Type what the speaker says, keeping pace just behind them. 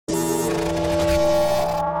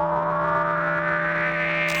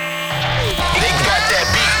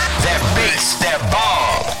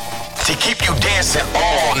keep you dancing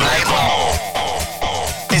all night long.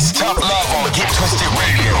 It's Tough Love on Get Twisted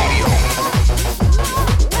Radio.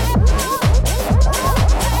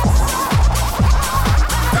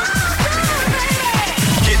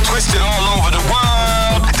 Get twisted all over the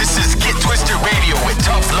world. This is Get Twisted Radio with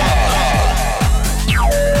Tough Love.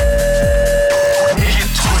 Get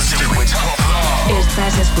twisted with Tough Love.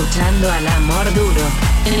 Estás escuchando al amor duro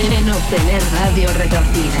en Obtener Radio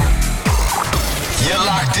Retorcida. You're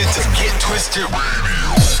locked into Get Twisted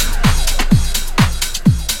Radio.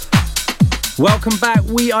 Welcome back.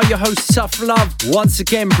 We are your hosts, Tough Love, once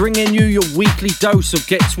again bringing you your weekly dose of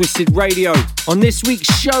Get Twisted Radio. On this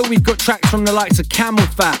week's show, we've got tracks from the likes of Camel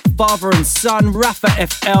Fat, Father and Son, Rafa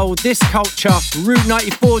FL, This Culture, Route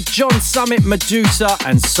 94, John Summit, Medusa,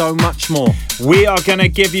 and so much more. We are going to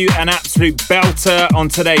give you an absolute belter on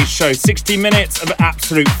today's show. 60 minutes of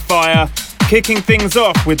absolute fire, kicking things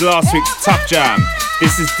off with last week's Tough Jam.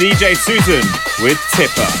 This is DJ Susan with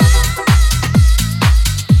Tipper.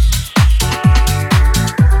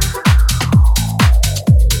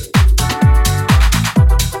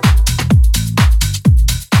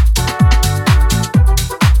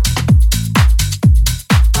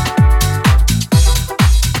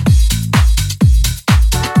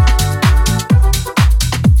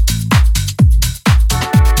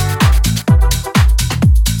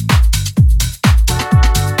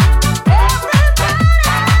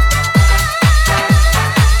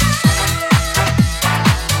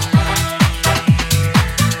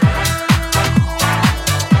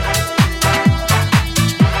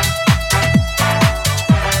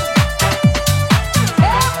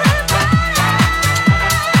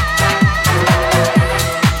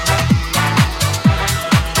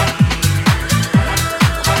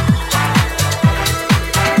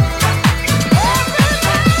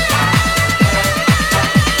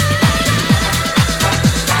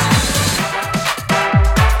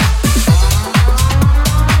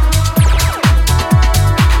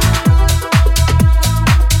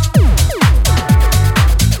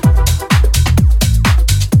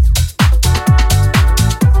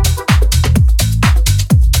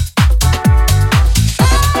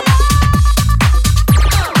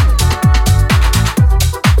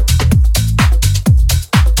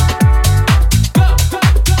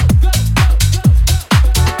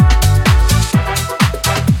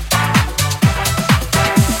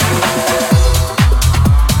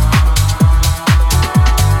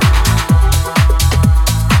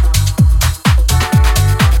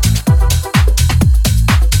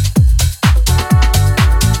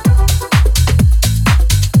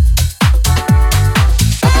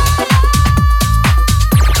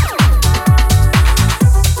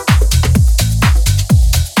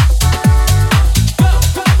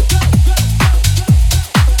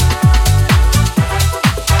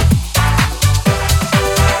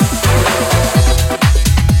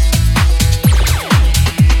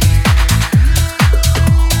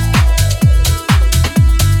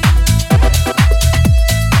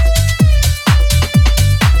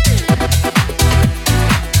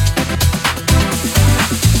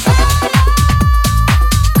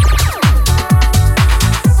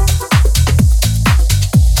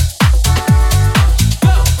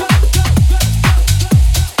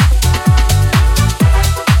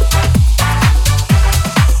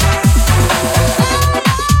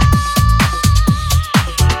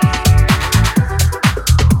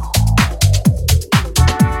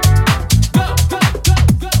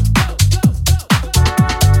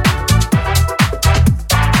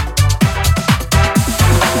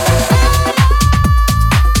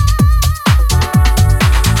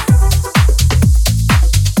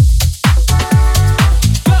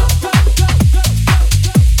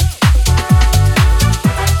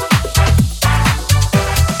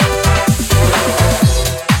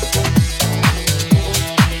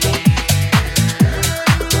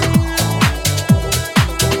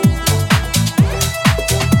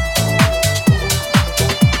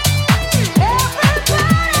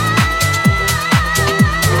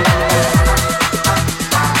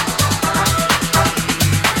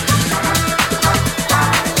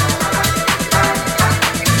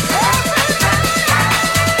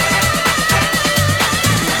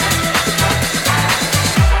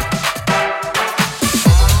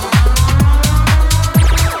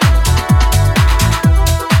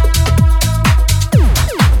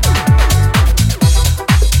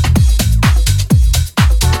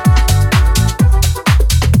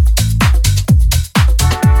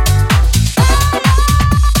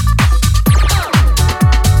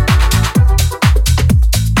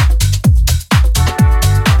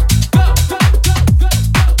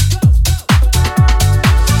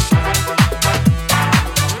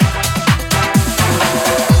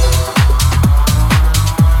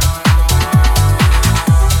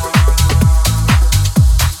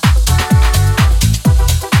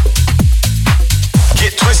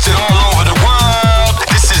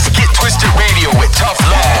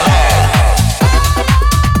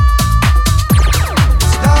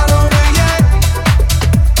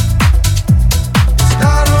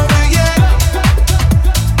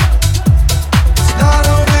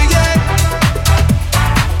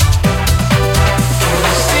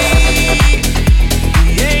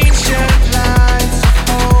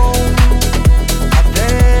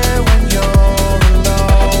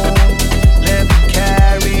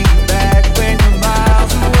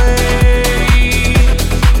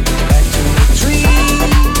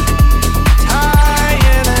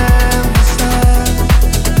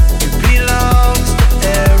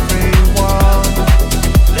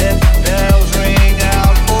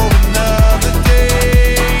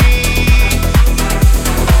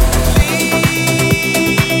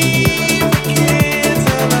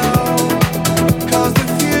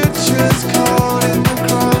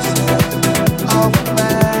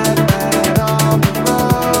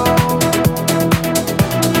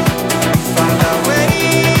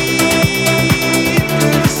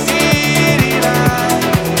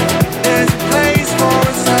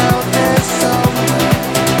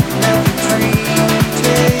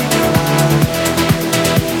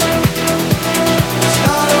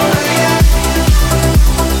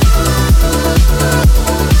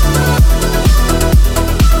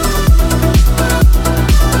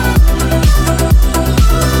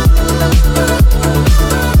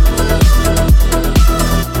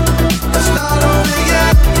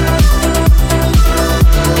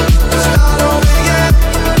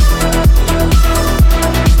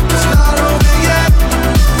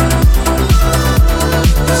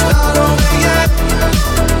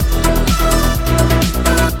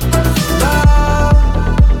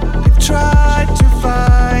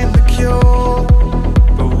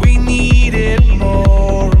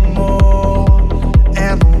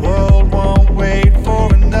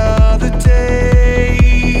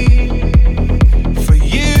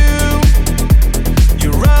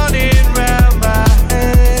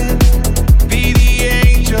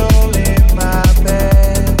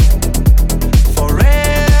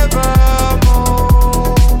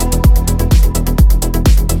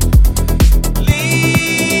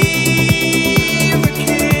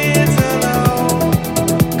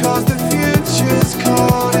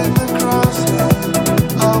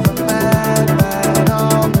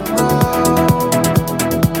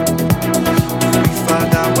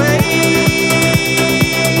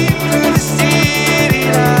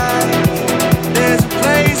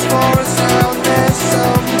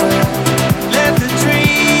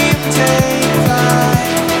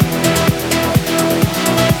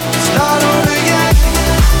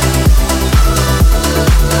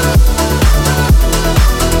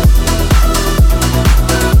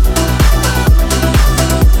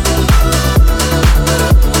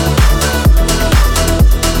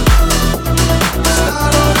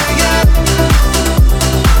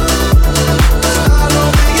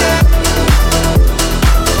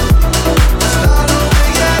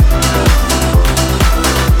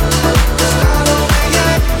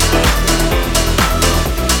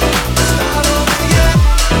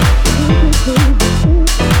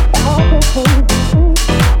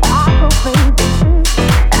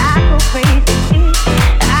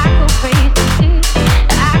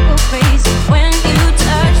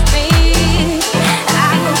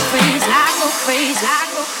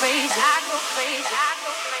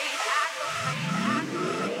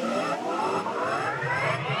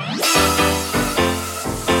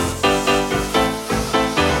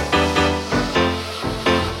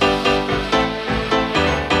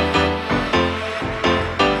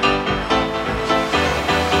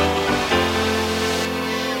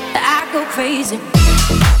 Crazy.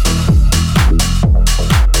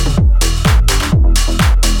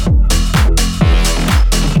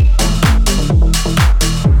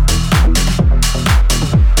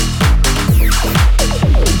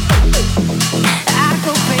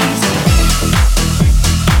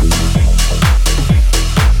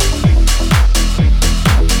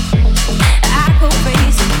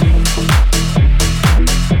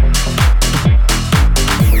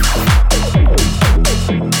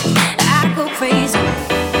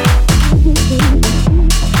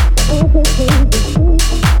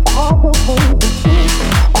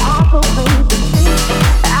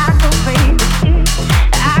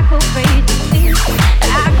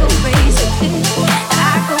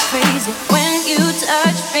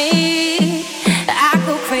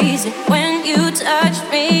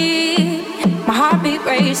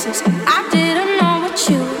 I didn't know what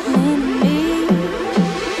you mean to me,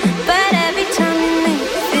 but every time you make me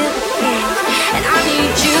feel the pain, and I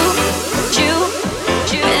need you,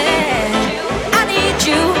 yeah. I need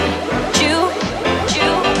you,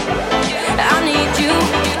 I need you,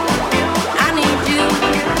 I need you,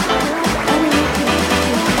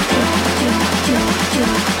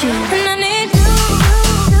 and I need you.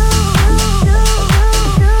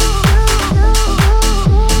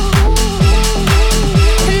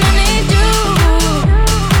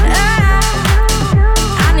 I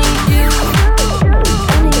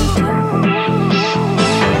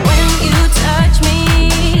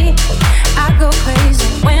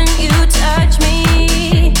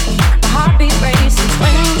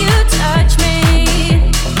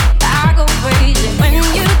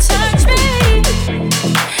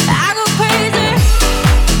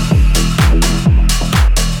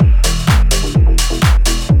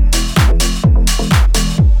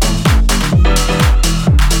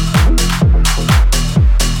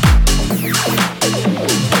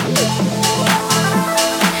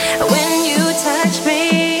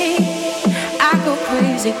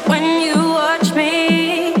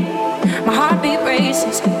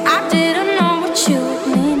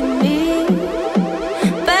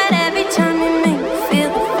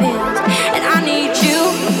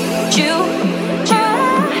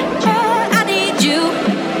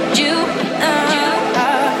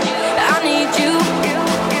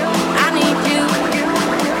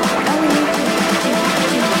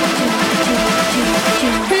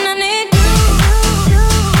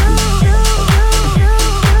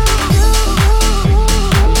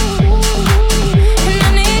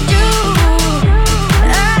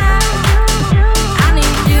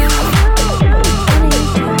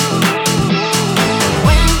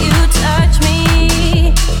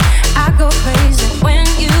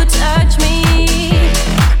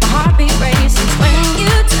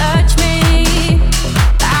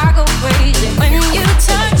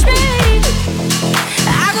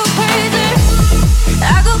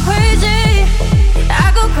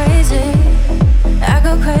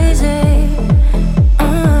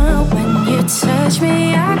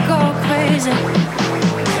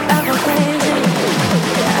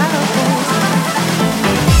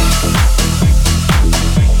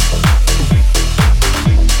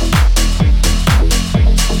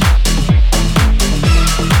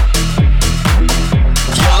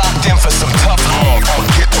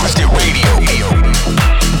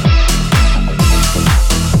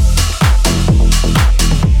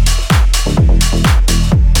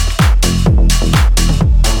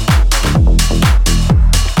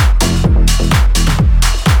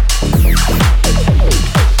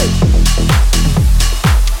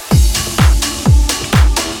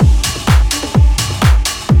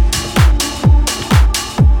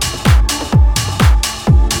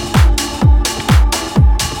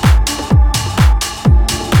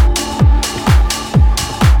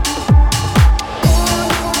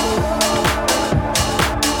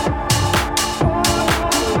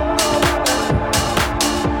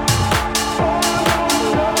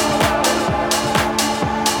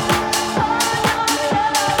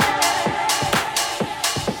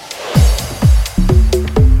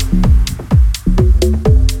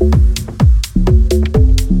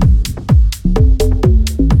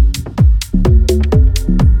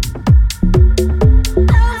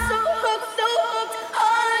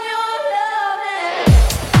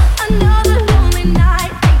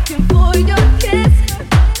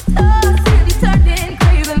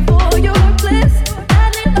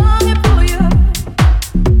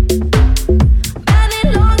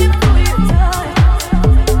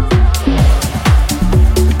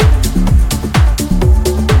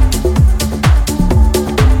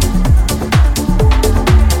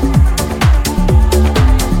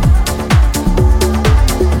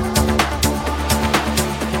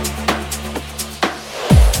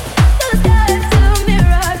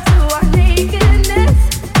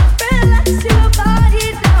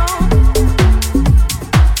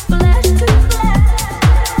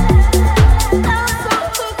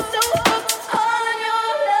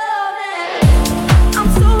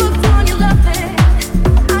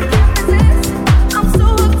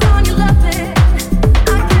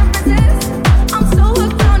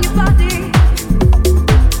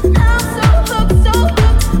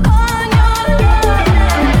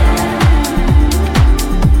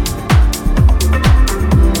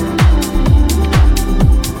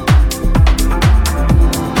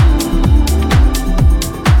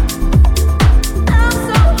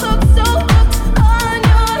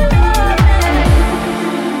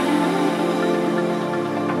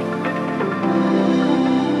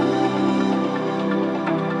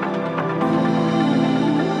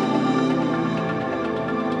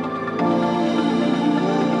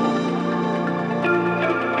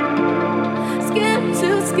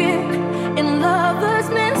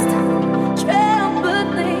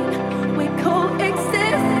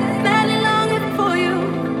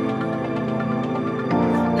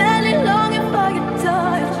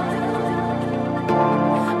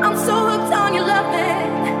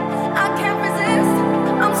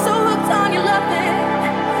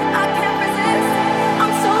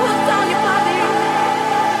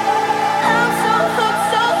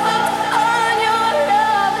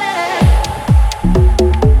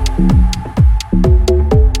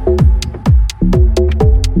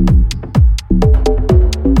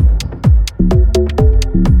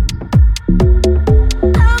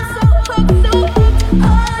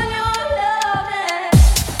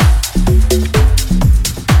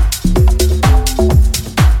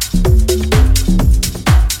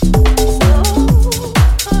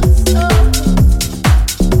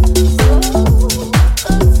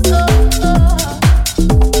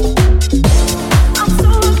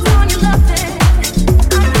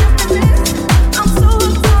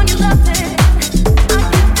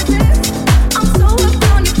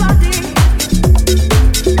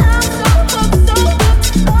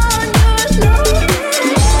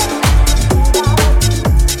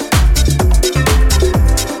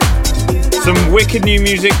Some wicked new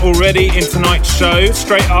music already in tonight's show.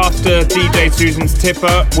 Straight after DJ Susan's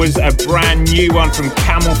Tipper was a brand new one from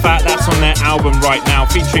Camel Fat. That's on their album right now,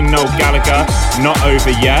 featuring Noel Gallagher, Not Over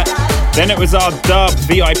Yet. Then it was our dub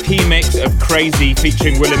VIP mix of Crazy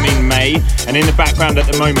featuring Wilhelmine May. And in the background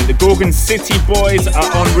at the moment, the Gorgon City Boys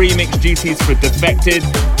are on remix duties for Defected,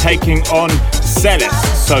 taking on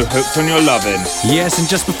Celeste, So Hooked on Your Lovin'. Yes, and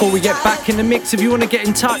just before we get back in the mix, if you want to get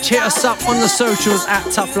in touch, hit us up on the socials at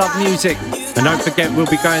Tough Love Music. And don't forget, we'll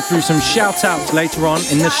be going through some shout outs later on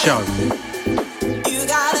in the show. You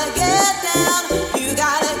gotta get down, you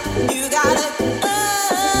gotta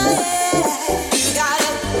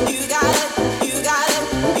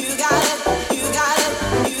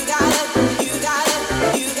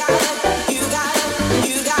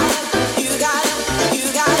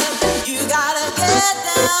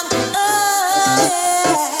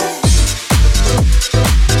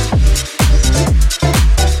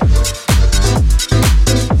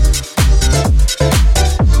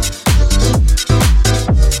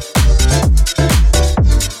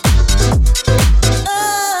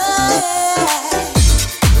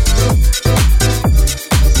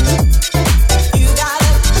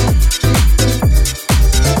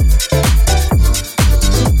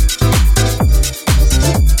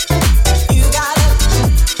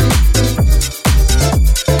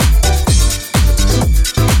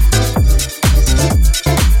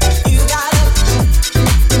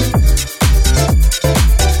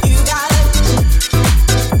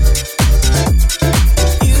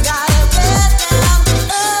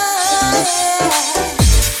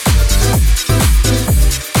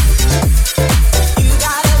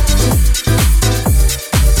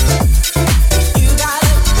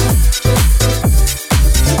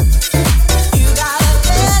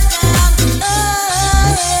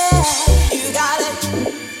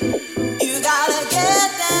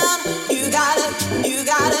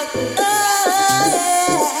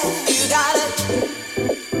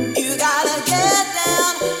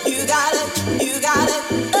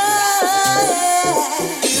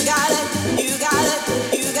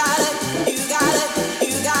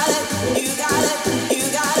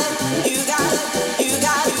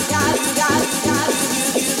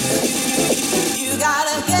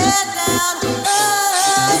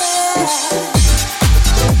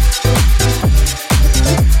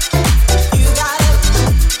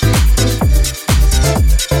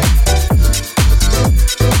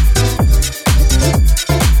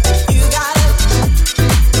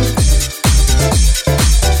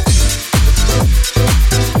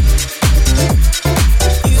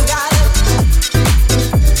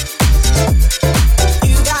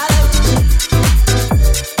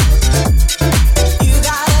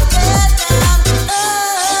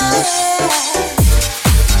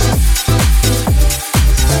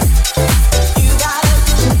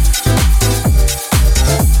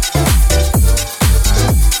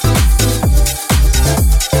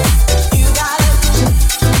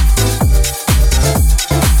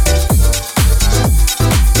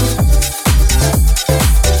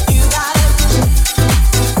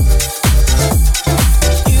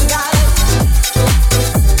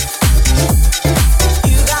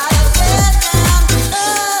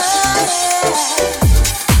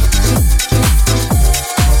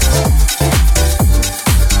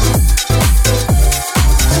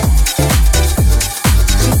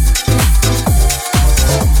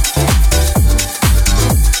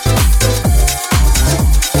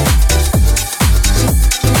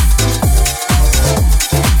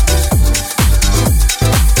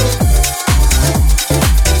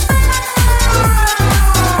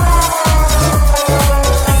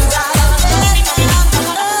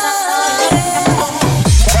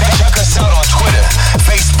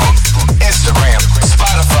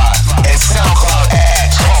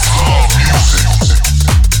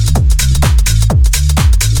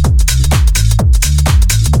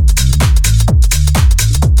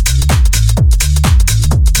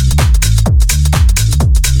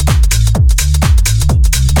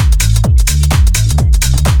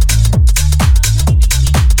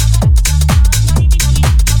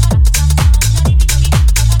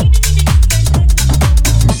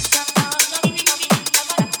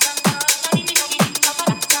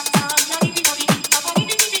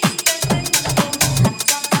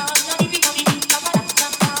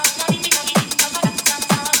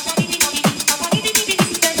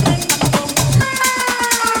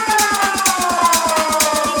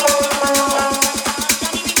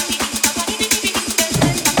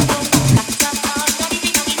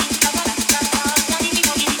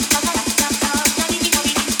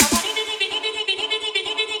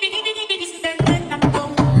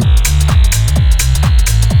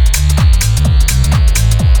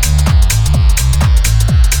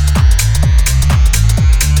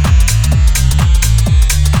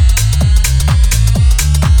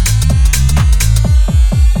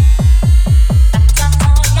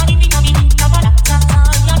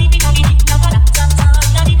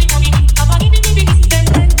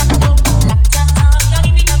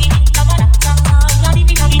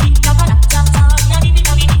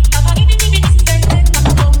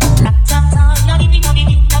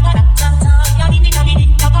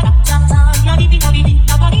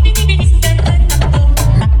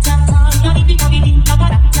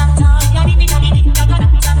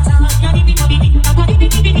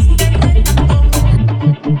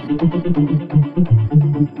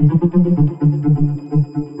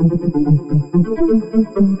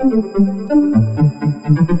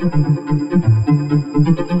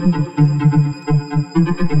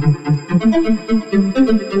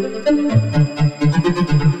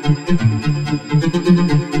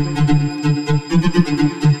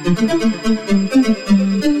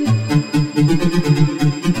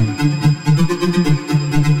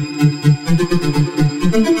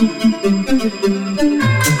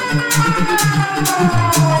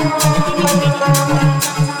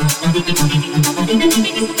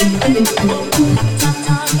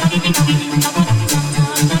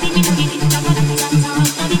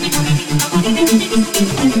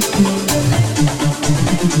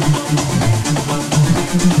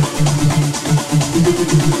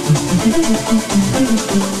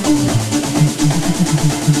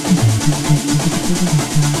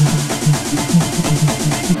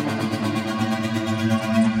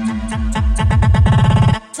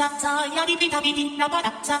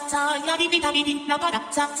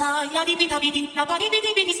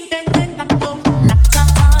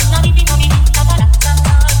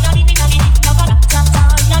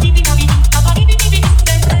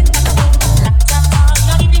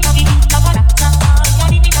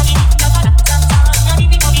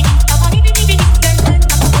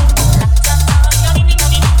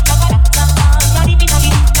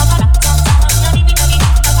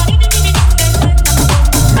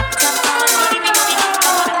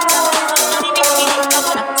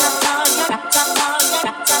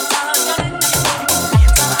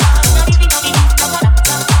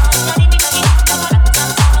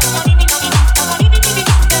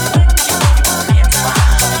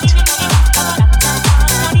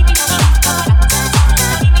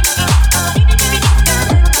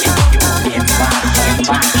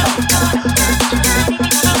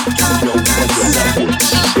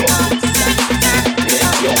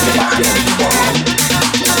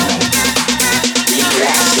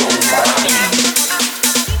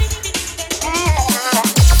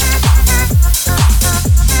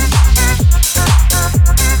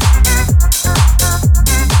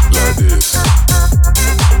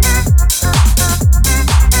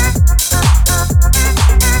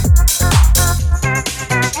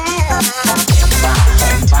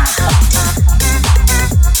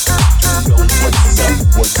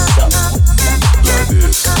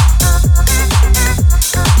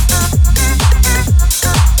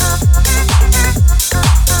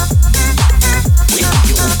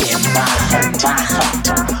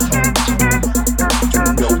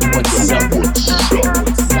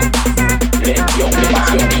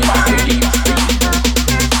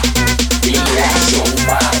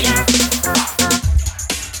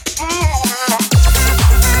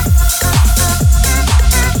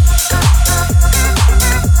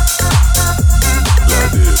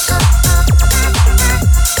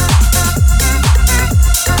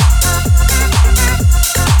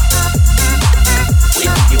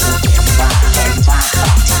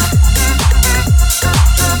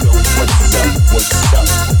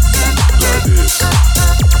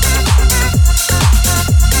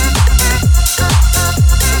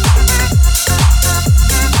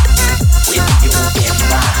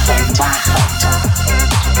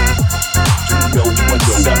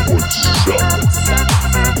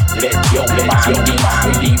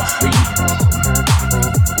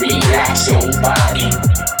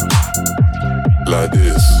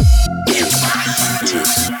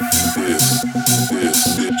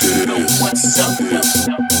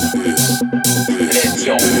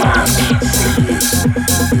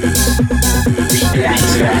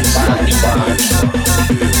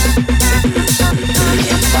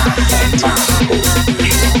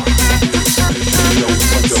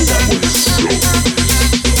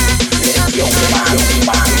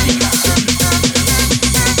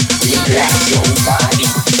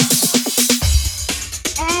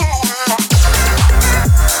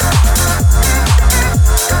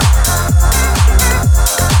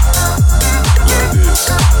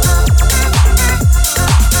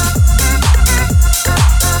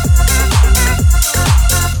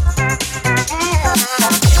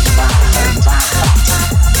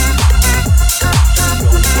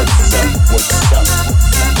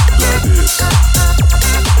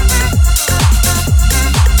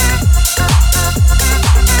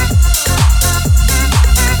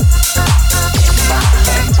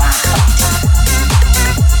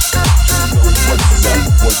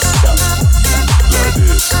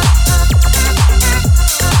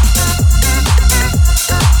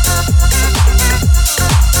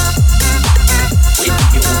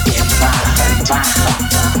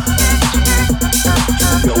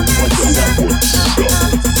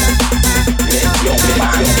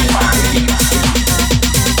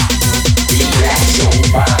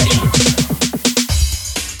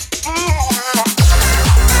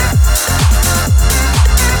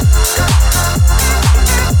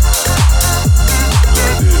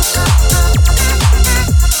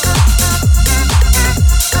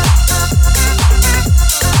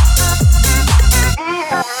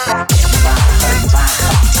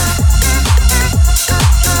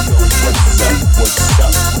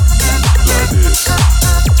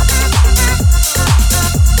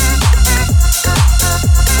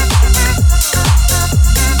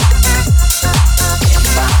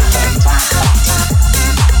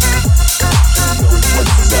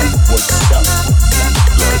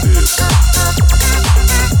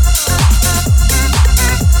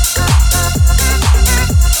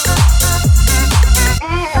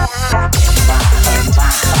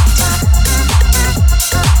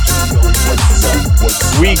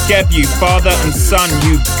We Gave You, Father and Son,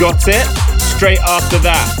 You Got It. Straight after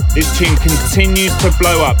that, this tune continues to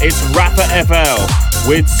blow up. It's Rapper FL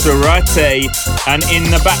with Surate. And in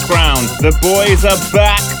the background, the boys are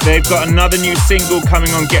back. They've got another new single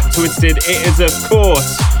coming on Get Twisted. It is, of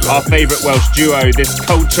course, our favourite Welsh duo, This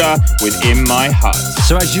Culture with In My Hut.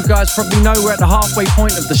 So as you guys probably know, we're at the halfway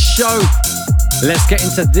point of the show. Let's get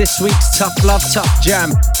into this week's Tough Love, Tough Jam.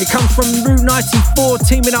 It comes from Route 94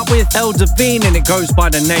 teaming up with El Devine, and it goes by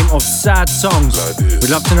the name of Sad Songs. We'd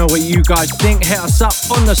love to know what you guys think. Hit us up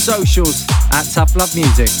on the socials at Tough Love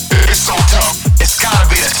Music. It's so tough, it's gotta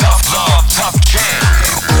be the Tough Love, Tough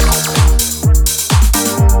Jam.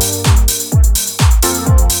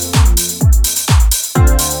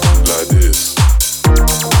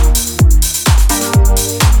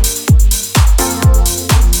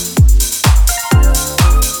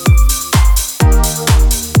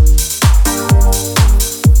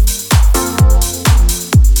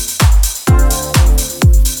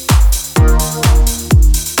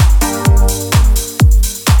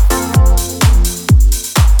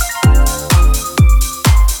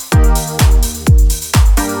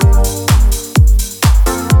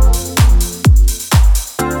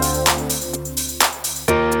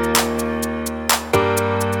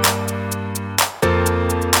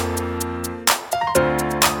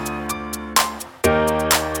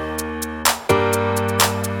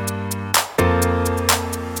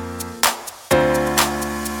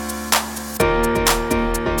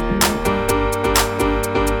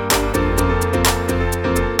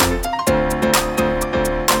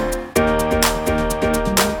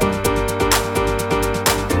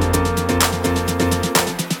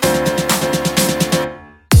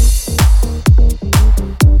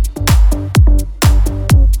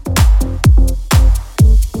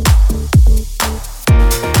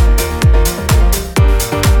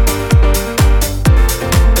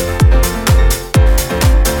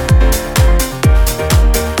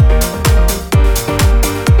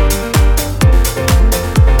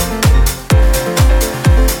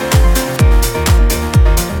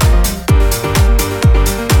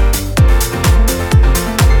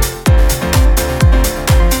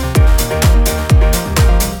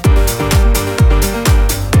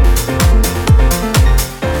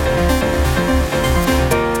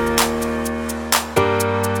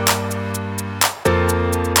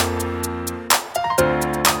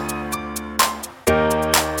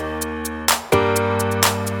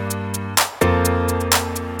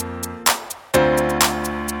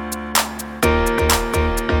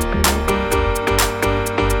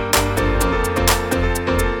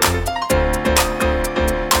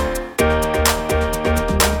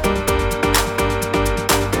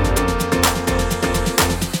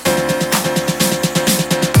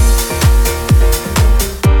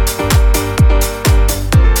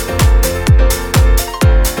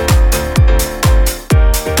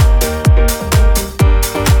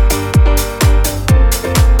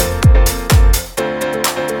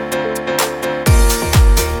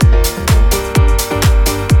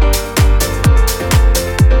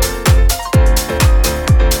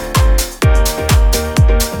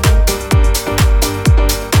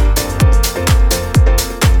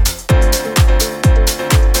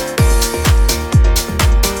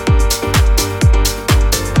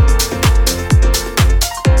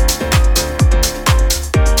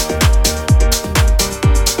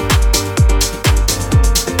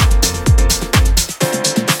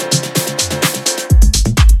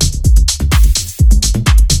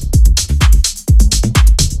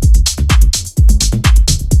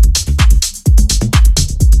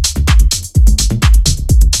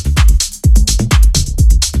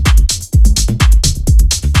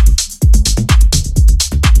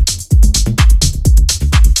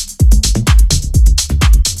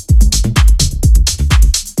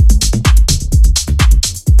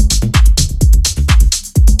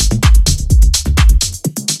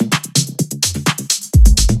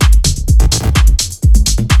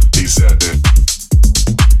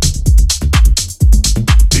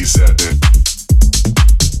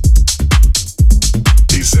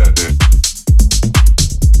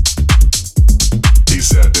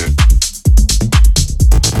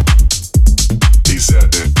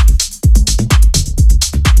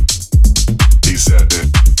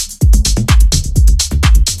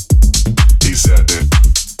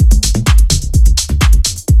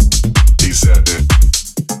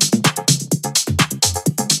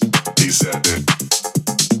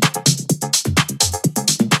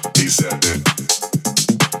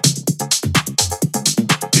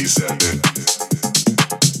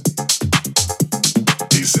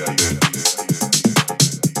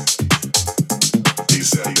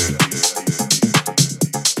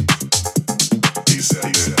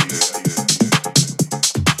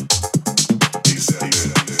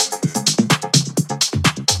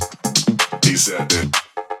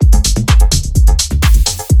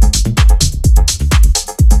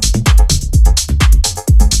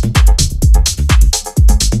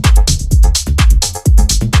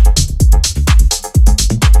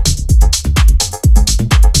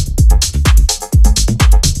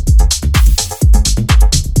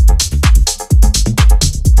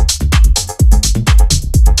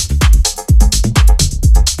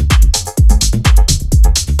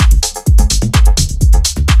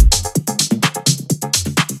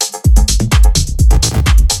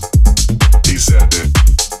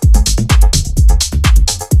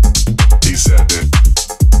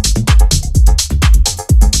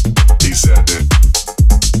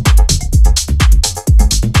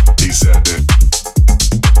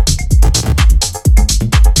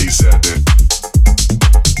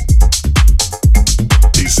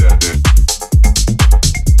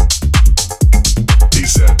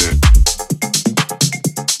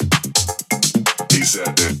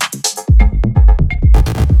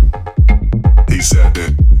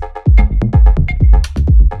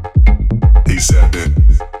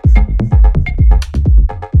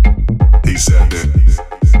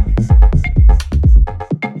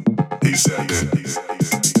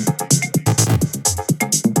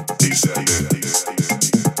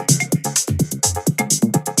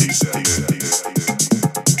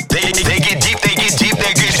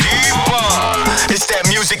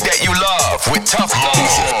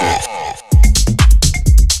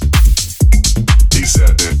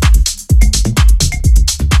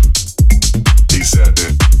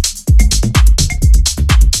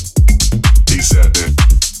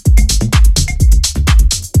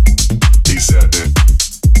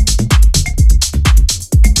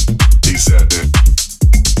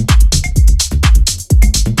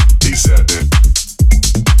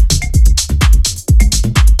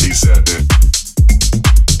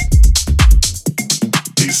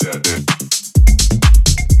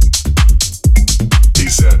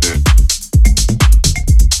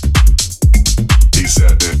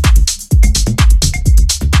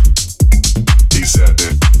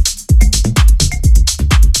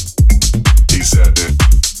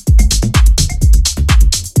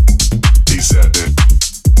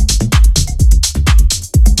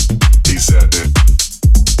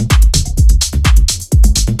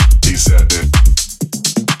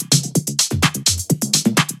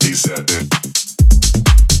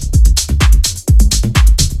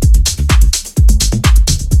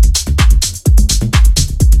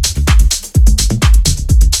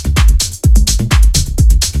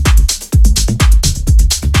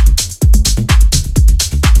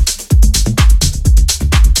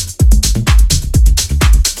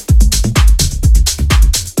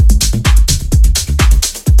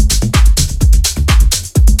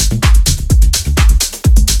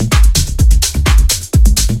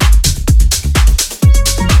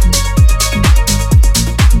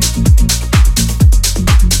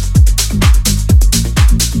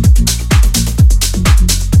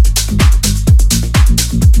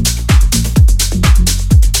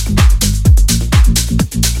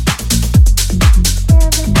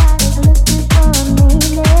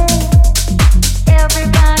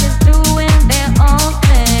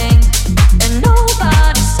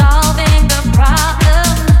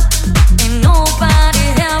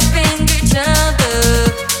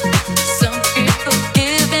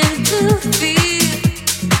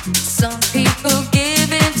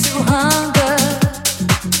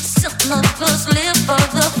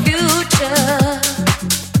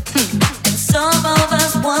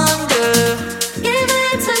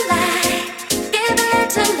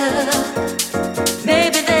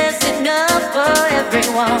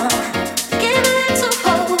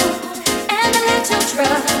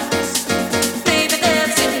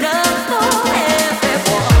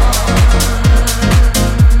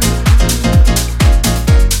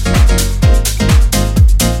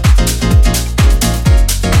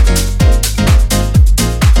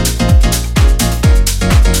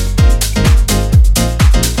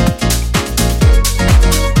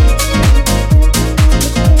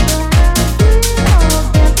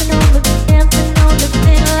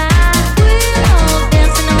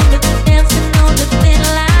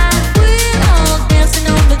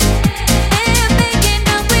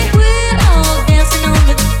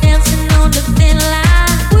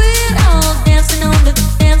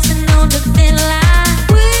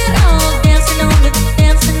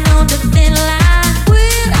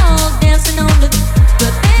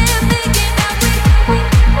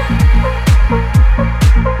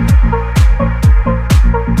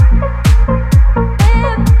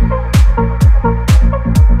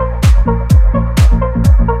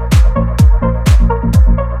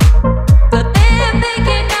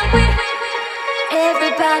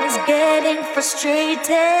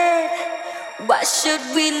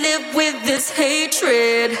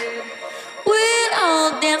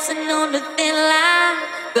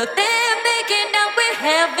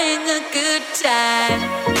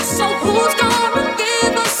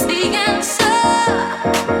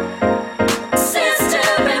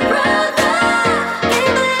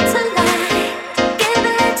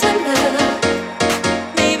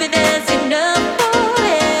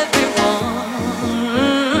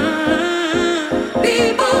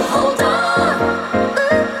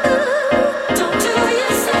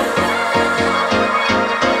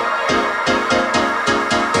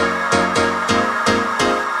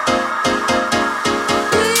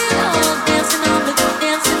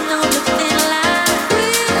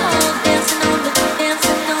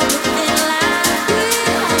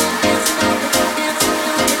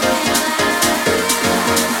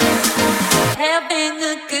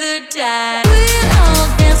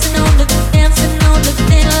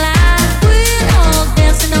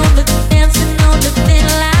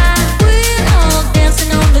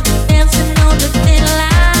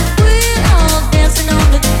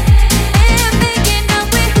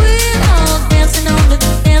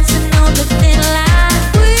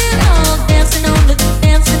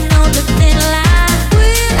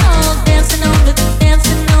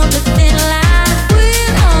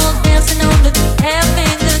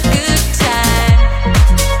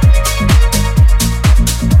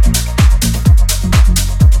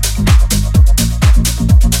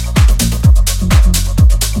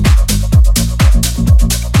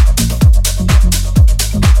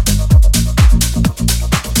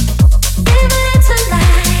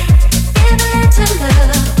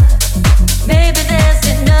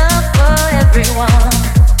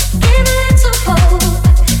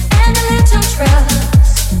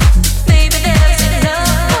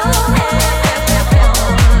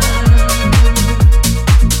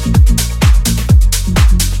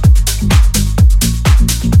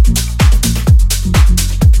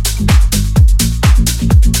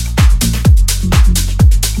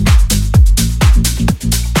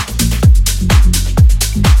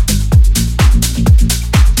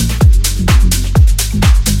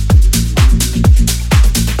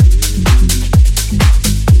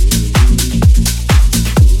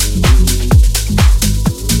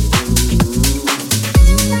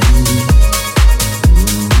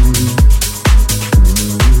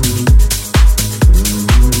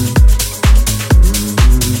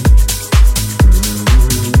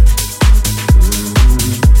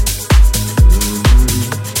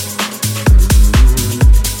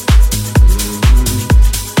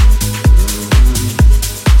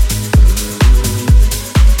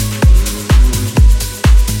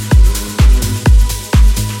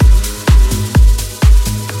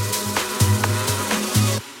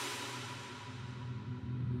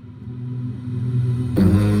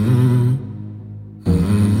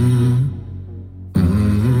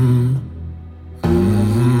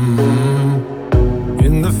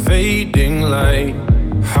 Fading light,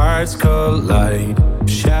 hearts collide.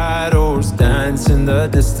 Shadows dance in the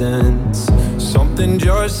distance. Something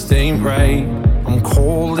just ain't right. I'm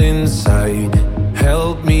cold inside.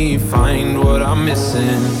 Help me find what I'm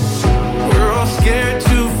missing. We're all scared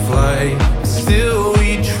to fly, still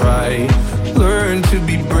we try. Learn to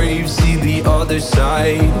be brave, see the other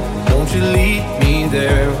side. Won't you lead me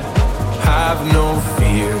there? Have no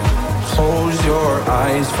fear. Close your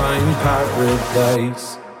eyes, find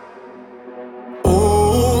paradise.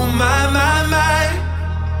 Oh my, my, my.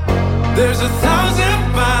 There's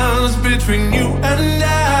 1,000 miles between you and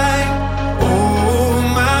I. Oh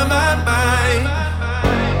my, my, my.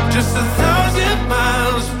 Just 1,000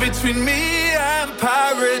 miles between me and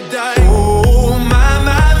paradise. Oh my,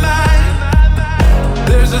 my, my.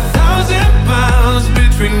 There's 1,000 miles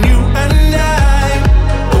between you and I.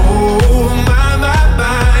 Oh my, my,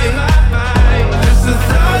 my. Just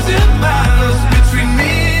 1,000 miles between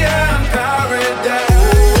me and paradise.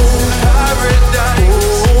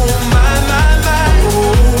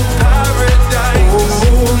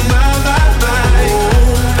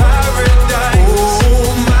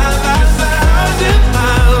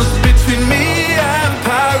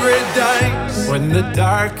 When the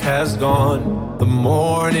dark has gone, the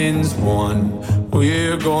morning's won.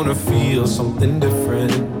 We're gonna feel something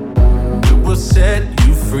different. It will set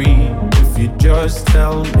you free if you just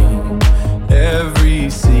tell me every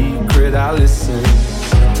secret. I listen.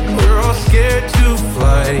 We're all scared to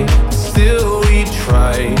fly, still we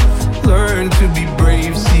try. Learn to be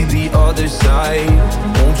brave, see the other side.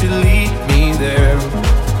 Won't you lead me there?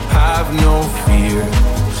 Have no fear.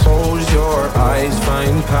 Close your eyes,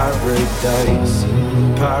 find paradise.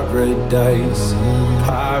 Paradise,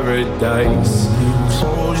 paradise.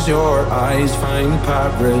 Close your eyes, find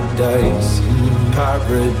paradise.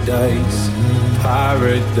 Paradise,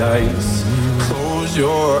 paradise. Close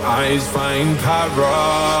your eyes, find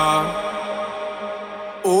para.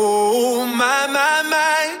 Oh my, my,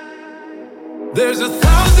 my. There's 1,000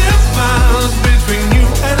 miles between you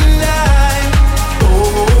and I.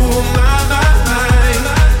 Oh my, my, my.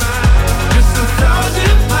 Just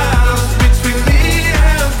 1,000 miles between me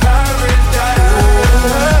and paradise.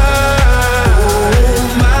 Oh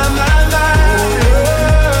my, my, my.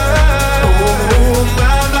 Oh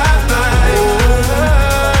my, my, my. Oh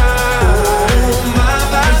my,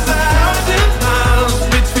 my, my. 1,000 miles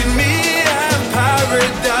between me and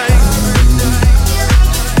paradise.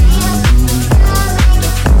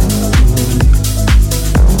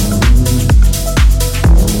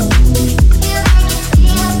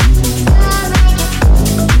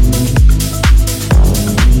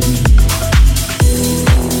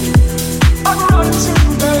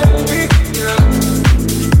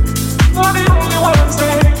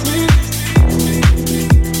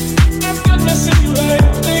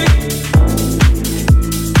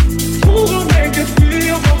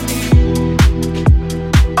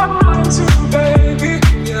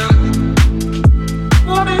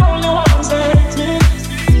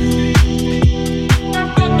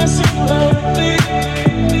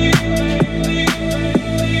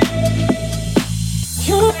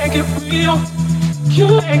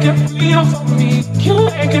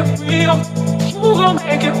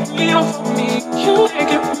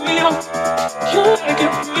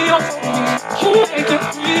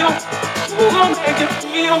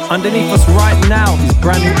 Underneath us right now is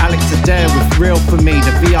brand new Alex Adair with Real For Me,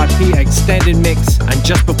 the VIP extended mix. And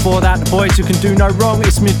just before that, the boys who can do no wrong,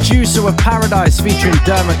 it's Medusa with Paradise featuring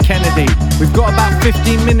Dermot Kennedy. We've got about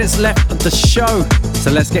 15 minutes left of the show,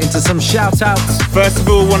 so let's get into some shout outs. First of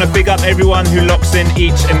all, want to big up everyone who locks in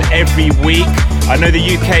each and every week. I know the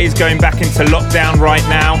UK is going back into lockdown right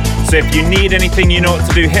now, so if you need anything, you know what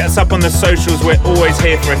to do. Hit us up on the socials. We're always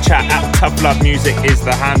here for a chat. At Tough Love Music is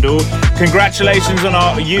the handle. Congratulations on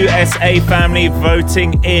our USA family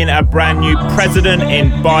voting in a brand new president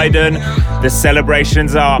in Biden. The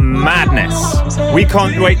celebrations are madness. We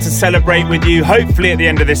can't wait to celebrate with you, hopefully at the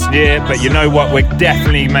end of this year, but you know what, we're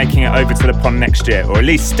definitely making it over to the pond next year, or at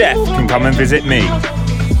least Steph can come and visit me.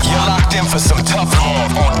 You're locked in for some tough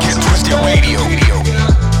love on Get Twisted Radio.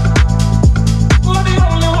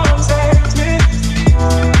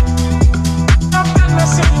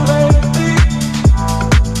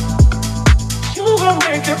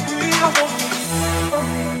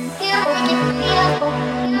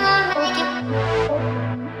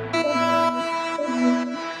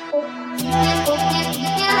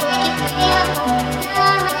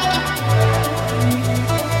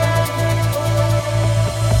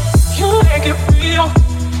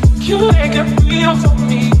 You make it real for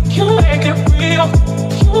me. You make it real.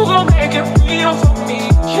 You gon' make it real for me.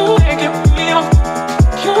 You make it real.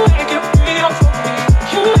 You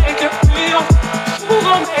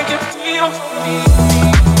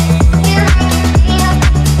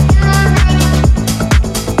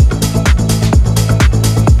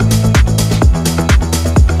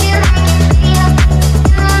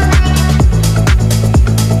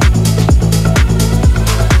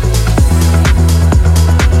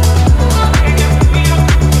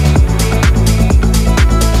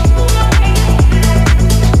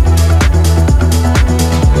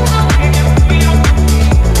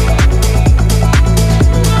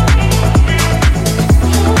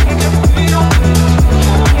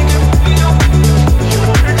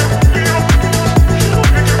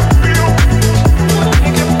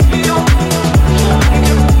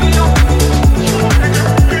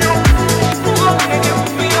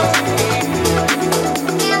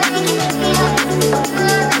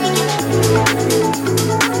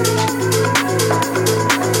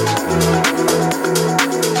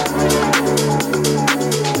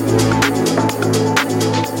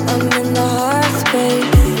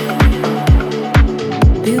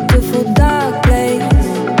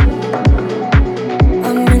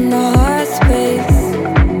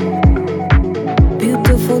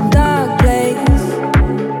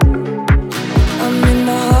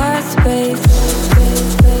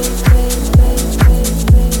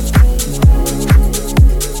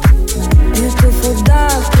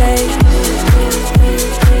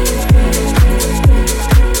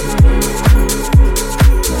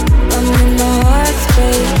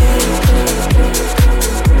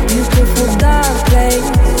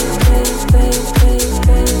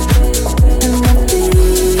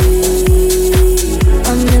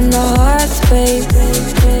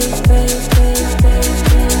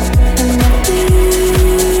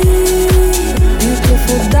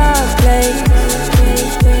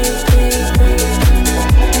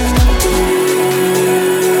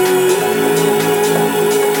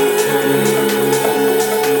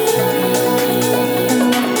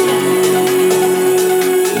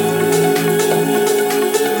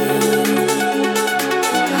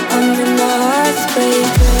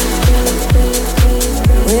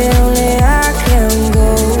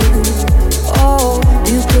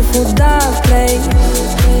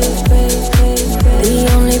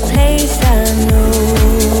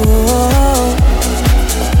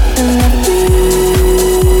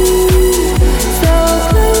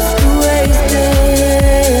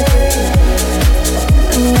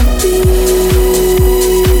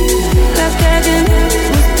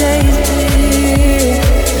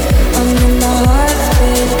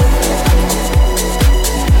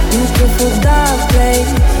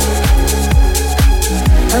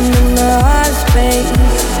heart space.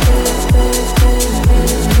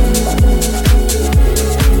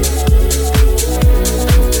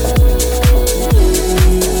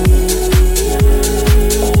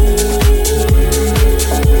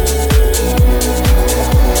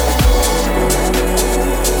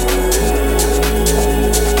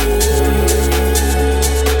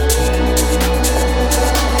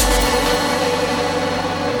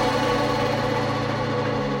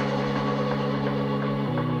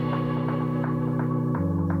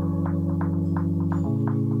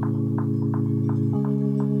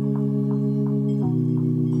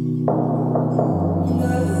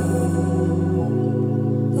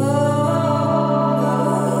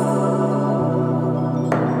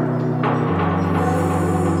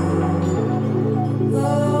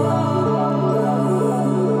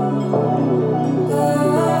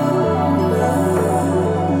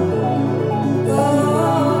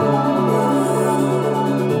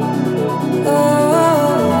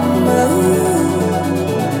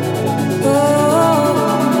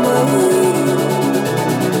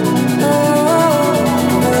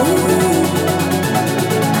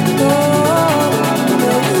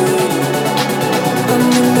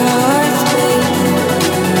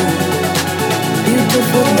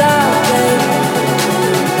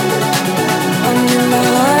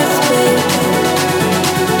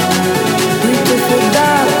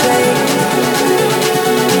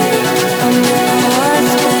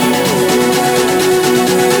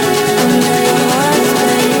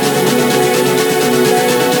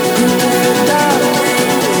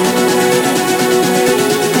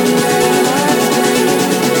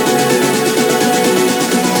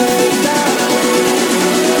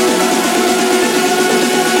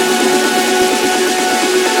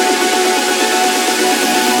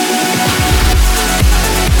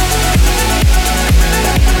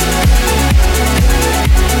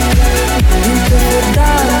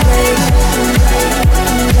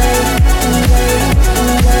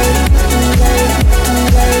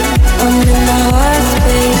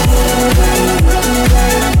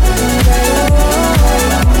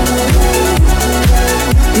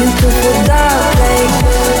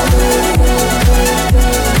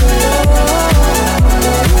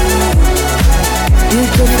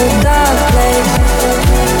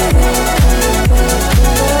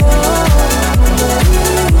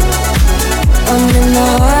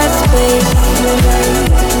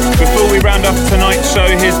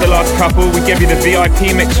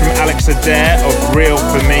 VIP mix from Alex Adair of Real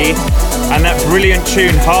For Me, and that brilliant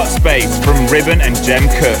tune Heartspace from Ribbon and Jem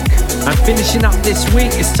Cook. And finishing up this week,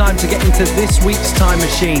 it's time to get into this week's time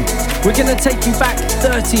machine. We're going to take you back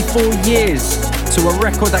 34 years to a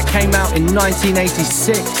record that came out in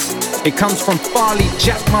 1986. It comes from Farley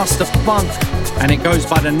Jackmaster Funk, and it goes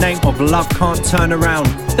by the name of Love Can't Turn Around.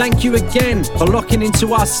 Thank you again for locking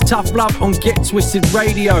into us, Tough Love on Get Twisted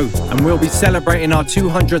Radio, and we'll be celebrating our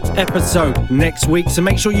 200th episode next week, so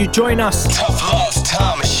make sure you join us. Tough Love's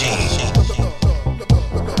Time Machine.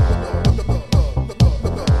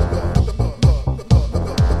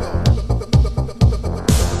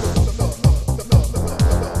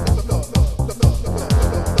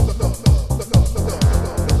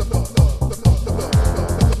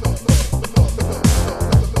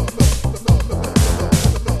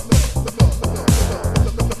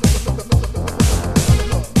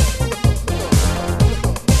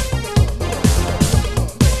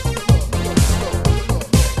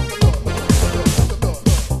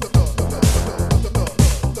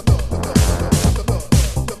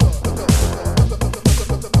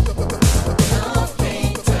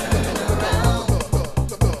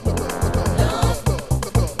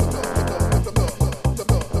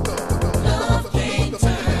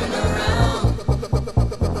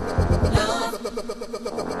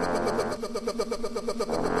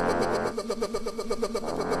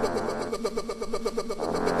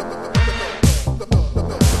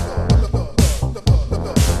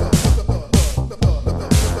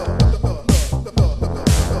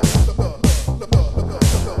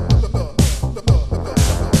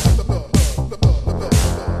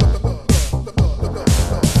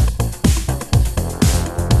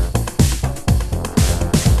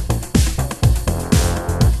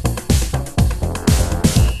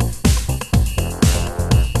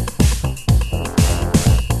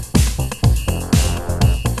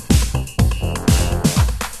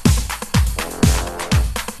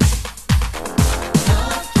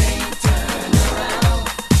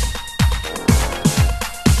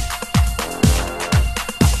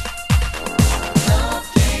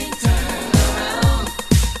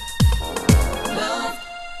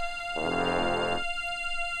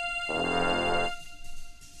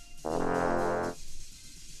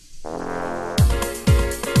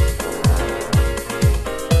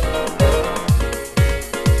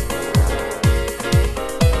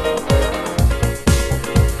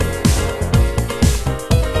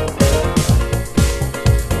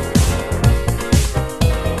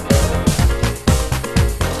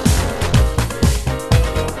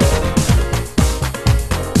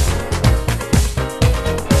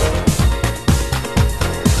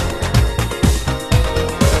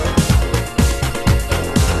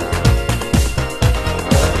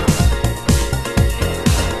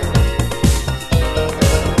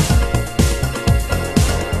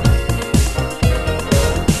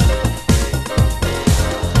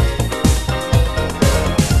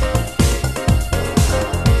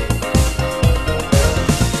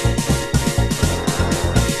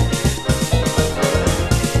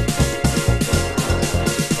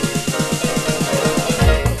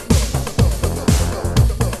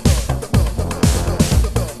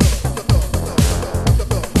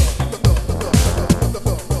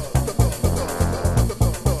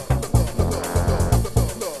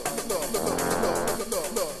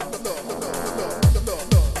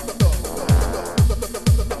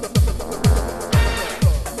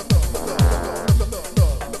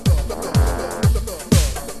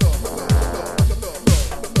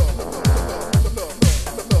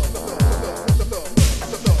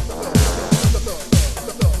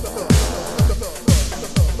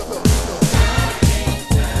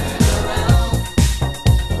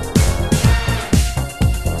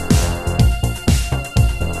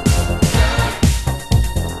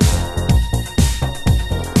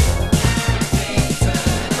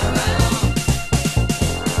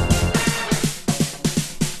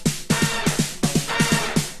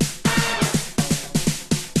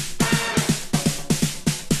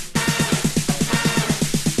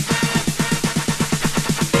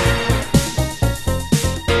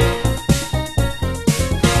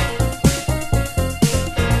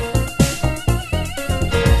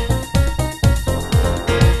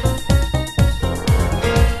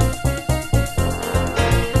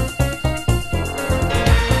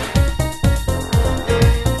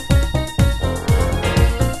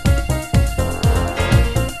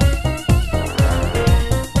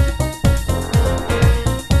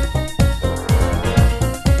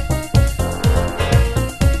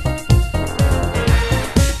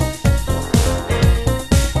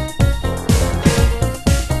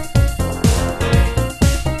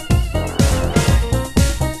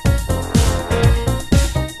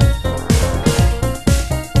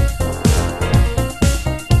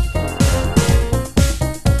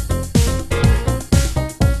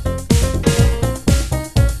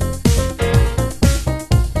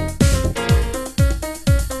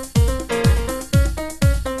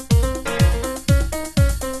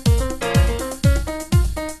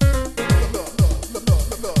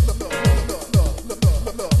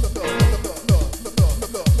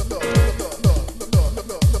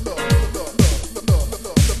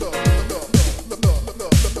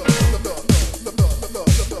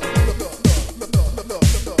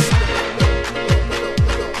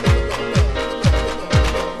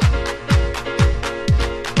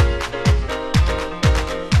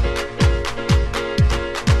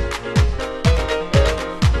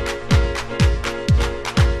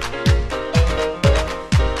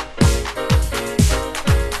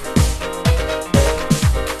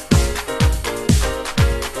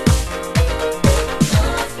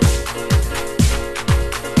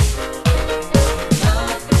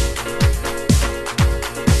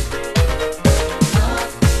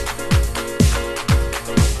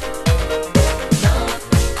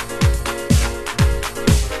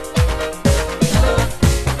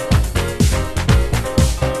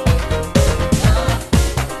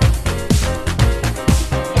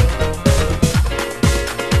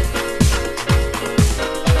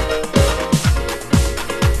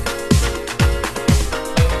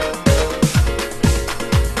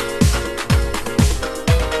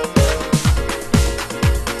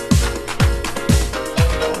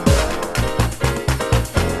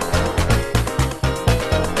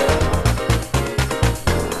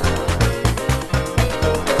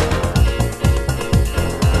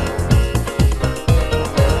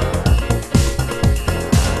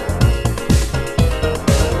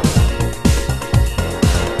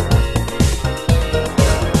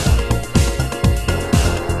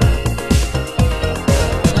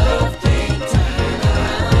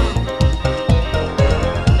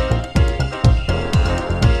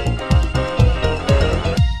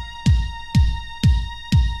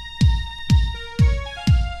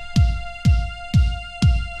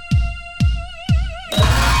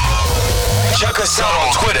 Check us out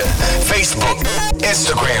on Twitter, Facebook,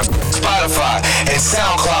 Instagram, Spotify, and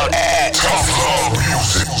SoundCloud at Tough Love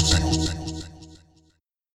Music.